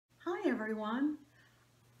everyone.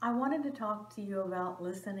 I wanted to talk to you about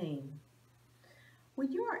listening.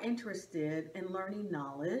 When you are interested in learning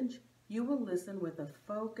knowledge, you will listen with a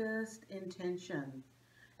focused intention.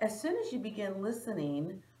 As soon as you begin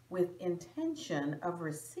listening with intention of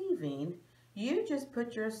receiving, you just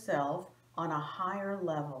put yourself on a higher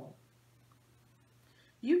level.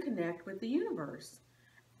 You connect with the universe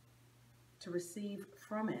to receive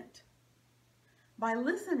from it. By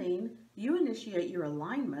listening, you initiate your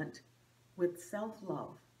alignment with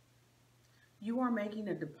self-love. You are making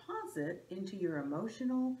a deposit into your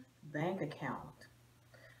emotional bank account.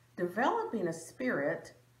 Developing a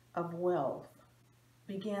spirit of wealth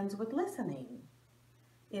begins with listening.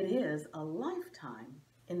 It is a lifetime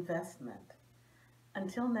investment.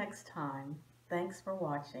 Until next time, thanks for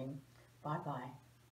watching. Bye-bye.